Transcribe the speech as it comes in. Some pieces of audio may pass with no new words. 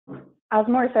As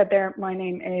Maura said there, my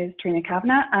name is Trina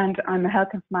Kavanagh and I'm a health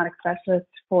informatics specialist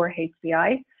for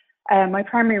HCI. My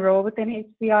primary role within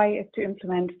HCI is to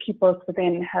implement QPulse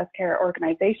within healthcare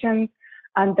organisations,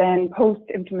 and then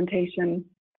post-implementation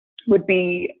would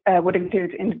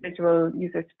include individual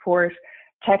user support,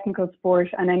 technical support,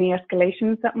 and any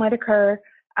escalations that might occur,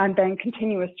 and then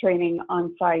continuous training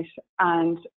on site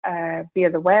and via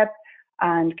the web,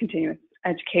 and continuous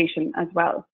education as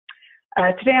well.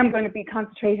 Today I'm going to be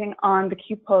concentrating on the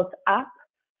QPulse app.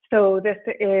 So this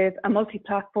is a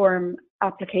multi-platform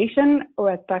application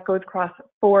that goes across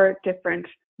 4 different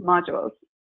modules.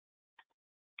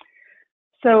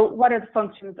 So what are the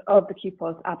functions of the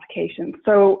QPulse application?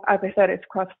 So as I said, it's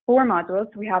across 4 modules.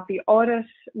 We have the audit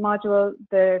module,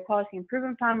 the quality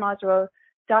improvement plan module,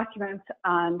 documents,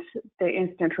 and the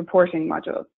incident reporting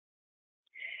module.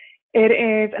 It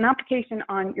is an application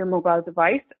on your mobile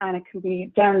device, and it can be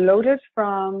downloaded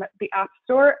from the App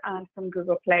Store and from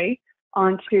Google Play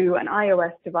onto an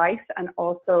iOS device and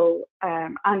also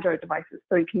Android devices.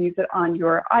 So you can use it on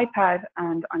your iPad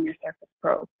and on your Surface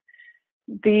Pro.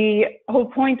 The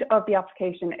whole point of the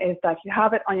application is that you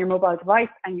have it on your mobile device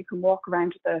and you can walk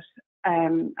around with it,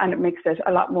 and it makes it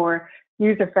a lot more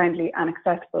user-friendly and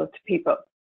accessible to people.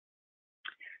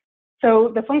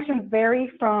 So the functions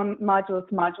vary from module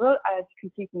to module. As you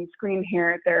can see from the screen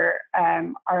here, there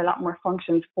are a lot more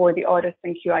functions for the audits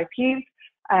and QIPs,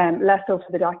 less so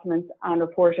for the documents and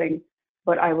reporting,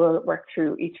 but I will work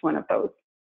through each one of those.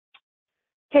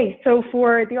 Okay, so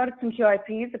for the audits and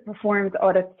QIPs, it performs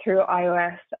audits through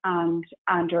iOS and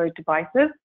Android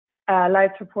devices, allows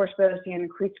for portability and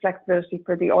increased flexibility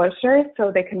for the auditors,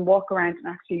 so they can walk around and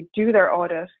actually do their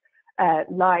audit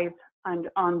live and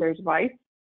on their device.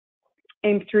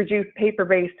 Aims to reduce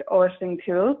paper-based auditing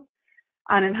tools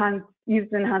and uses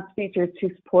enhanced features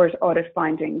to support audit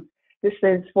findings. This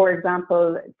is, for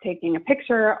example, taking a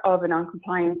picture of a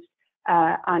non-compliance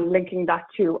and linking that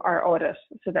to our audit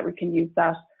so that we can use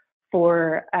that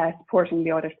for supporting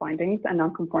the audit findings and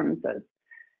non-conformances.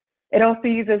 It also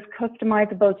uses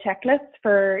customizable checklists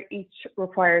for each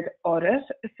required audit.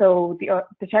 So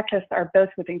the checklists are built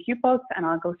within QPulse, and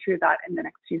I'll go through that in the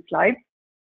next few slides.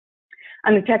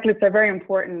 And the checklists are very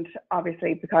important,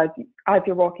 obviously, because as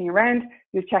you're walking around,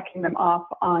 you're checking them off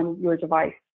on your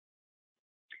device.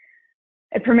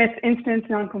 It permits instant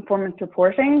non-conformance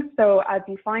reporting. So as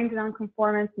you find a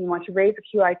non-conformance and you want to raise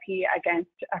a QIP against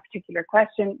a particular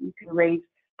question, you can raise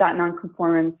that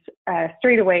non-conformance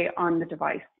straight away on the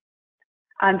device.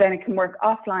 And then it can work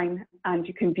offline, and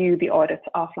you can view the audits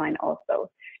offline also.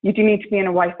 You do need to be in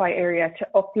a Wi-Fi area to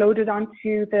upload it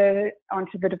onto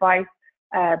the device.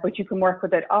 But you can work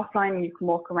with it offline, and you can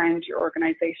walk around your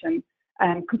organization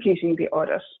completing the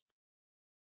audit.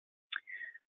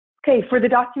 Okay, for the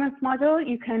documents module,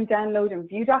 you can download and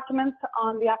view documents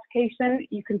on the application.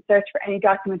 You can search for any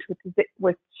document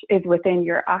which is within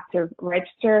your active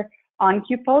register on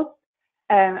QPulse.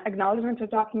 Acknowledgement of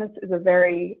documents is a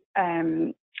very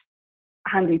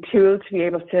handy tool to be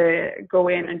able to go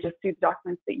in and just see the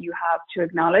documents that you have to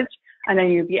acknowledge, and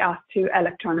then you'll be asked to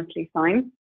electronically sign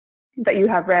that you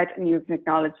have read and you've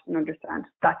acknowledged and understand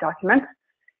that document.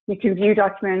 You can view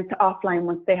documents offline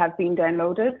once they have been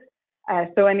downloaded.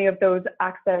 So any of those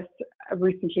access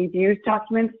recently viewed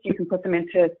documents, you can put them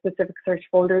into specific search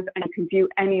folders, and you can view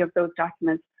any of those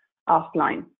documents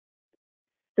offline.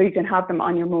 So you can have them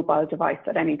on your mobile device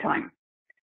at any time.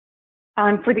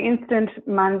 And for the incident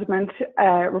management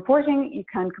reporting, you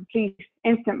can complete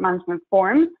incident management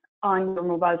forms on your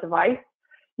mobile device.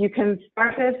 You can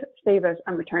start it, save it,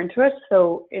 and return to it.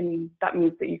 So that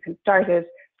means that you can start it,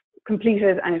 complete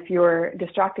it, and if you're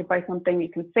distracted by something, you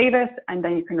can save it, and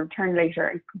then you can return later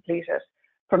and complete it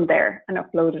from there and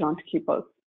upload it onto QPulse.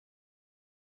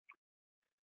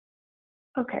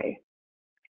 Okay.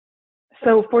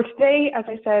 So for today, as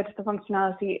I said, the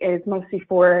functionality is mostly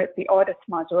for the audits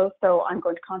module. So I'm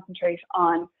going to concentrate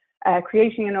on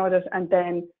creating an audit and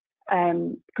then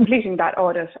completing that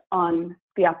audit on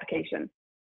the application.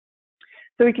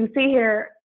 So we can see here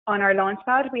on our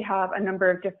Launchpad, we have a number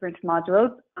of different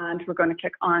modules, and we're going to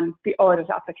click on the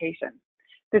audit application.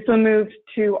 This will move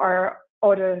to our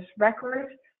audit record,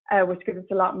 which gives us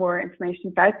a lot more information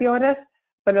about the audit.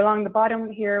 But along the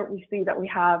bottom here, we see that we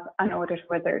have an audit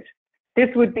wizard. This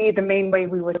would be the main way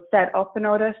we would set up an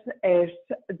audit.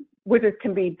 Wizards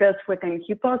can be built within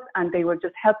QPulse, and they will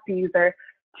just help the user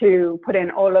to put in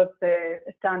all of the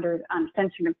standard and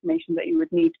essential information that you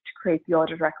would need to create the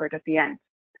audit record at the end.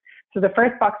 So the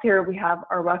first box here, we have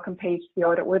our welcome page to the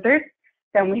audit wizard.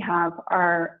 Then we have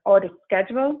our audit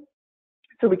schedule.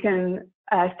 So we can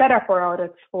set up our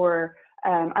audits for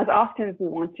as often as we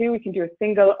want to. We can do a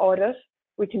single audit.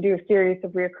 We can do a series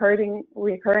of recurring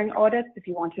audits if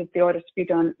you wanted the audit to be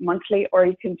done monthly, or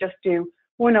you can just do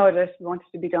one audit if you want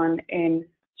it to be done in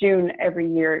June every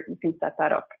year. You can set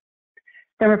that up.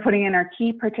 Then we're putting in our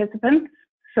key participants.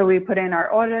 So we put in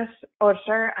our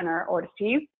auditor and our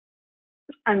auditees,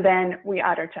 and then we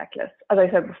add our checklist. As I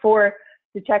said before,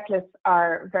 the checklists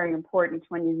are very important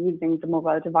when you're using the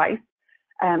mobile device,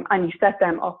 and you set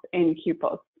them up in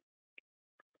QPulse.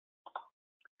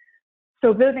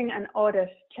 So building an audit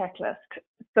checklist.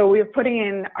 So we're putting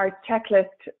in our checklist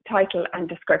title and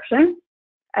description,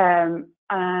 and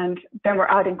then we're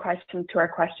adding questions to our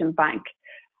question bank.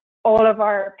 All of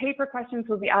our paper questions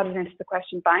will be added into the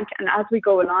question bank, and as we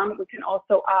go along, we can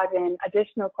also add in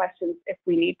additional questions if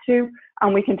we need to,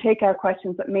 and we can take out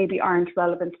questions that maybe aren't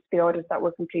relevant to the audit that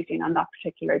we're completing on that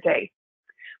particular day.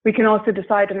 We can also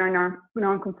decide on our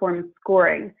non-conformance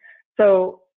scoring.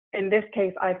 So in this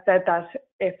case, I've said that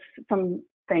if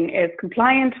something is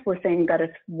compliant, we're saying that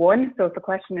it's 1. So if the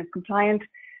question is compliant,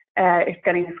 it's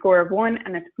getting a score of 1,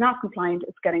 and if it's not compliant,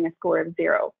 it's getting a score of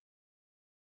 0.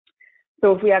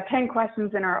 So if we have 10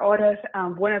 questions in our audit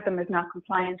and one of them is not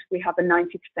compliant, we have a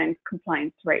 90%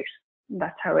 compliance rate.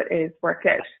 That's how it is worked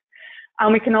out.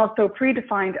 And we can also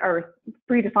predefine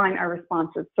our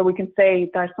responses. So we can say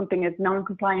that something is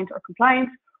non-compliant or compliant,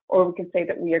 or we can say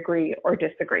that we agree or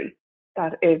disagree.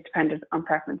 That is dependent on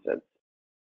preferences.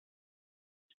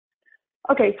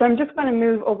 Okay, so I'm just going to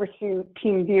move over to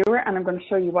TeamViewer, and I'm going to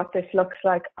show you what this looks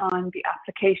like on the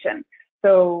application.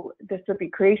 So this will be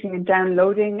creating and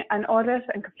downloading an audit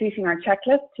and completing our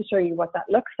checklist to show you what that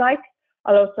looks like.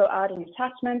 I'll also add an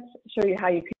attachment, show you how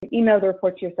you can email the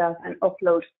report to yourself and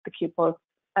upload the QPulse,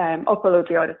 upload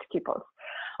the audit to QPulse.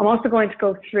 I'm also going to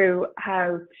go through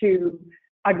how to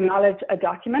acknowledge a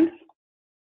document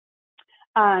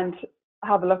and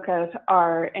have a look at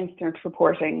our incident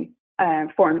reporting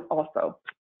form also.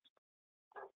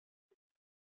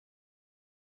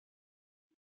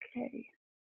 Okay.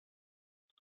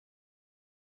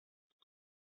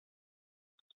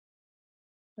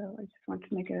 So I just want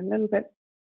to make it a little bit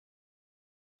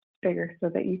bigger so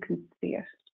that you can see it.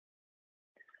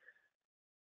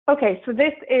 Okay, so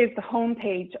this is the home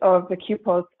page of the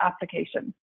QPulse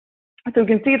application. So you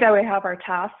can see that we have our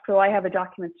task. So I have a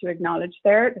document to acknowledge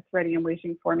there that's ready and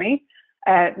waiting for me.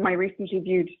 My recently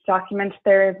viewed document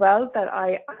there as well that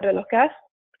I had a look at.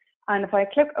 And if I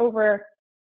click over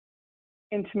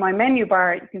into my menu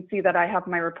bar, you can see that I have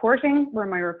my reporting, where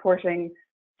my reporting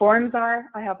forms are.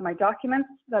 I have my documents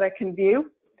that I can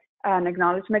view and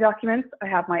acknowledge my documents. I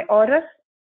have my audit.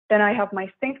 Then I have my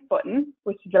sync button,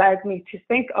 which allows me to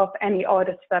sync up any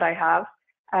audits that I have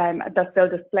that they'll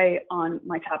display on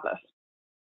my tablet.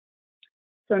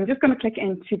 So I'm just going to click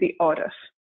into the audit.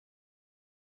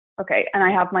 Okay, and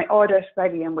I have my audit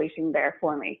ready and waiting there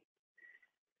for me.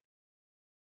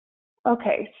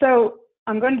 Okay, so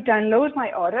I'm going to download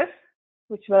my audit,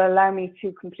 which will allow me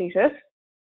to complete it.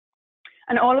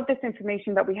 And all of this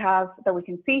information that we have, that we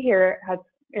can see here,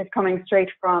 is coming straight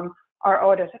from our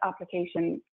audit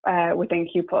application within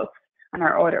QPulse and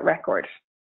our audit record.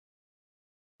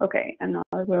 Okay, and now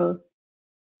I will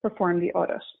perform the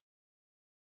audit.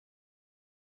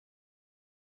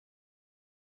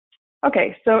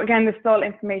 Okay, so again, this is all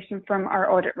information from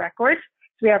our audit record.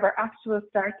 So we have our actual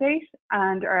start date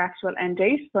and our actual end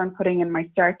date. So I'm putting in my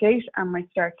start date and my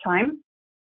start time.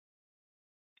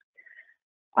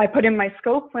 I put in my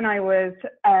scope when I was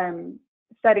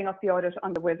setting up the audit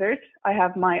on the wizard. I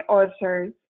have my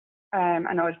auditors and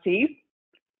auditees.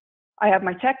 I have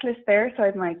my checklist there, so I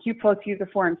have my QPulse user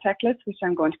form checklist, which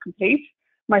I'm going to complete.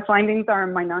 My findings are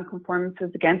my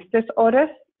non-conformances against this audit.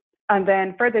 And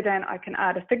then further down, I can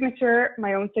add a signature,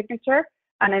 my own signature,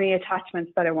 and any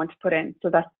attachments that I want to put in. So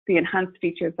that's the enhanced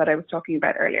features that I was talking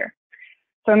about earlier.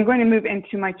 So I'm going to move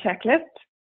into my checklist,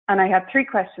 and I have 3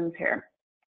 questions here.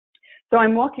 So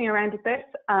I'm walking around with this,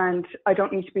 and I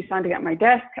don't need to be standing at my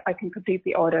desk. I can complete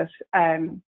the audit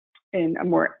in a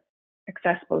more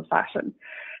accessible fashion.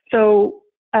 So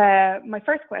my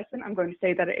first question, I'm going to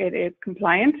say that it is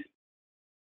compliant.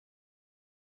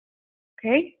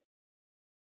 Okay.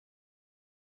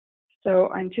 So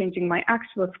I'm changing my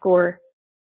actual score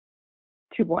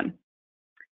to 1,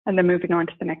 and then moving on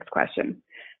to the next question.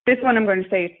 This one, I'm going to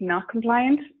say it's not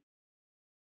compliant.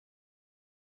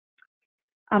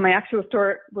 And my actual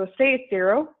score will say it's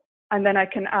 0, and then I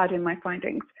can add in my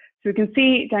findings. So we can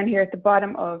see down here at the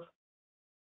bottom of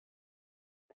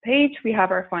the page, we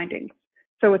have our findings.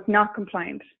 So it's not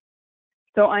compliant.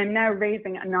 So I'm now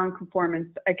raising a non-conformance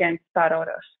against that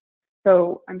audit.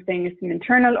 So I'm saying it's an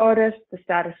internal audit, the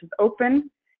status is open,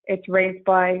 it's raised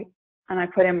by and I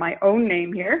put in my own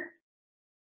name here.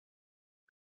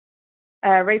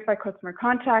 Raised by customer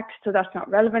contact, so that's not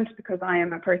relevant because I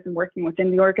am a person working within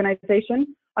the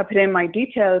organization. I put in my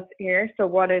details here, so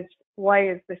why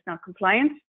is this not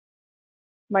compliant?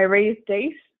 My raised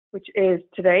date, which is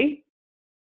today.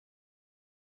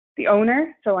 The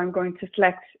owner, so I'm going to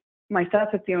select myself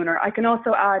as the owner. I can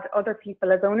also add other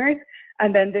people as owners,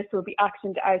 and then this will be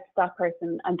actioned out to that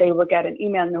person, and they will get an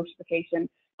email notification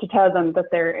to tell them that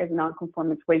there is a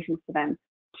non-conformance waiting for them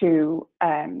to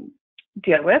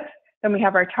deal with. Then we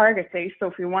have our target date. So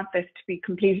if we want this to be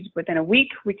completed within a week,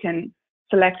 we can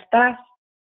select that.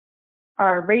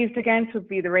 Our raised against would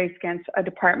be the raised against a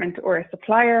department or a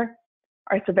supplier.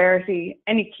 Our severity,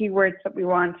 any keywords that we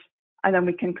want, and then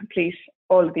we can complete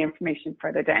all of the information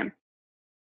further down.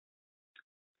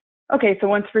 Okay, so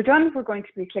once we're done, we're going to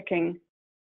be clicking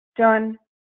done,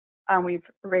 and we've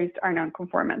raised our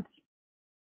non-conformance.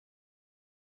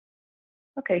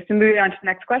 Okay, so moving on to the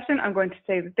next question, I'm going to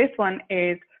say that this one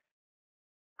is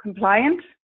compliant,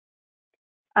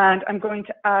 and I'm going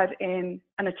to add in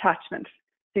an attachment.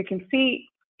 So you can see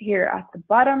here at the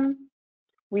bottom,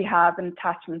 we have an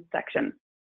attachment section.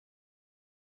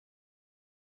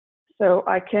 So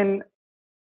I can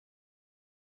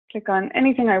click on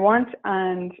anything I want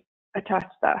and attach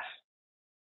that.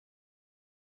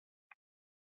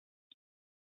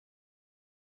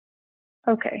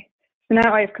 Okay, so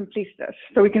now I have completed it.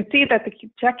 So we can see that the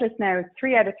checklist now,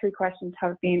 3 out of 3 questions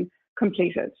have been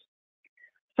completed.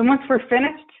 So once we're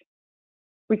finished,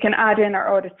 we can add in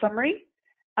our audit summary,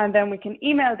 and then we can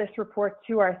email this report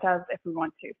to ourselves if we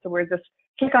want to. So we'll just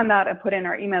click on that and put in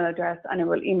our email address, and it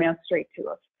will email straight to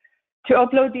us. To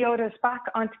upload the audit back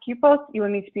onto QPulse, you will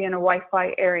need to be in a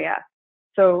Wi-Fi area.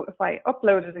 So if I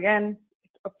upload it again,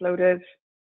 it's uploaded,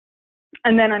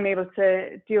 and then I'm able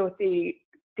to deal with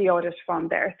the audit from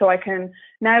there. So I can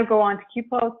now go on to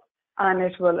QPulse, and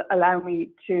it will allow me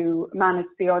to manage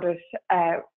the audit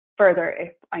further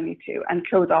if I need to, and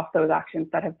close off those actions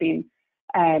that have been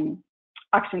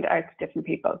actioned out to different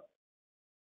people.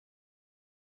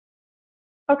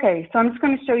 Okay, so I'm just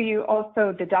going to show you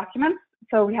also the documents.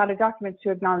 So we had a document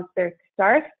to acknowledge there to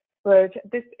start, but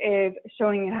this is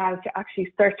showing you how to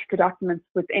actually search for documents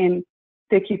within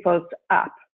the QPulse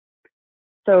app.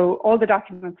 So all the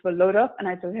documents will load up, and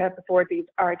as I said before, these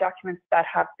are documents that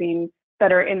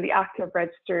are in the active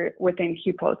register within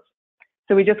QPulse.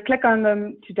 So we just click on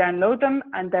them to download them,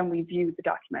 and then we view the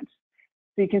document.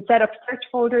 So you can set up search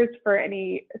folders for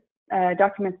any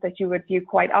documents that you would view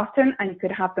quite often, and you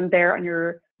could have them there on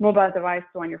your mobile device,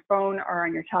 so on your phone or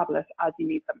on your tablet as you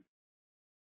need them.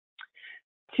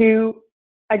 To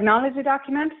acknowledge a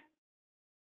document,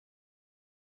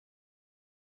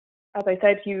 as I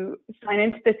said, you sign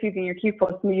into this using your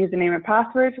QPulse username and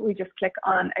password. We just click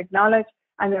on acknowledge,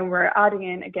 and then we're adding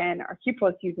in again our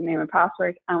QPulse username and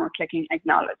password, and we're clicking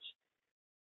acknowledge.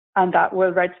 And that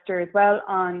will register as well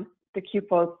on the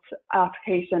QPulse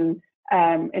application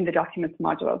in the documents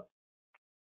module.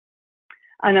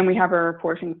 And then we have our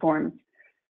reporting forms.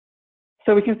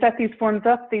 So we can set these forms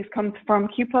up. These come from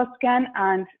QPulse again,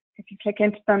 and if you click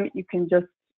into them, you can just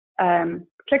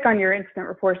click on your incident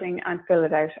reporting and fill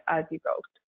it out as you go.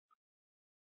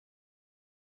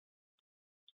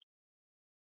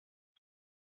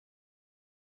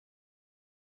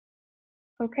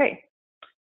 Okay,